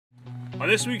On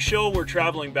this week's show, we're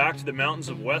traveling back to the mountains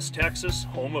of West Texas,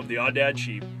 home of the Aoudad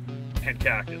sheep and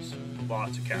cactus.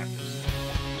 Lots of cactus.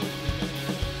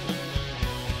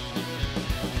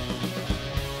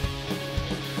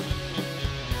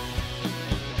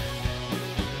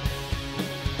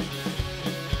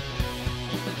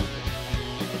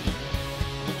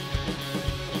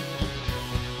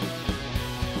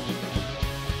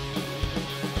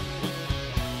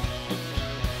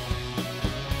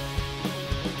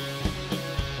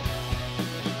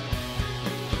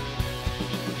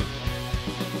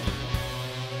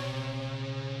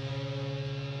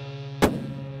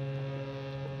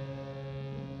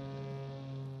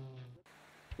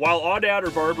 While Aoudad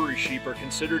or Barbary sheep are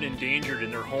considered endangered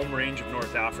in their home range of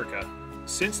North Africa,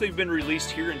 since they've been released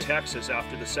here in Texas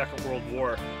after the Second World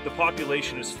War, the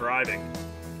population is thriving.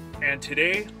 And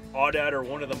today, Aoudad are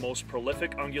one of the most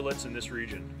prolific ungulates in this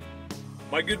region.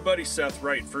 My good buddy Seth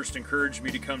Wright first encouraged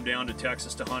me to come down to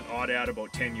Texas to hunt Aoudad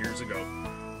about 10 years ago.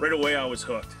 Right away I was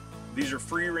hooked. These are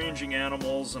free-ranging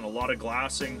animals, and a lot of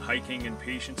glassing, hiking, and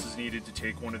patience is needed to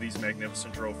take one of these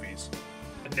magnificent trophies.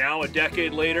 And now, a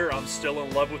decade later, I'm still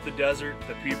in love with the desert,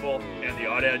 the people, and the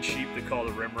Aoudad sheep that call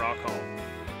the Rimrock home.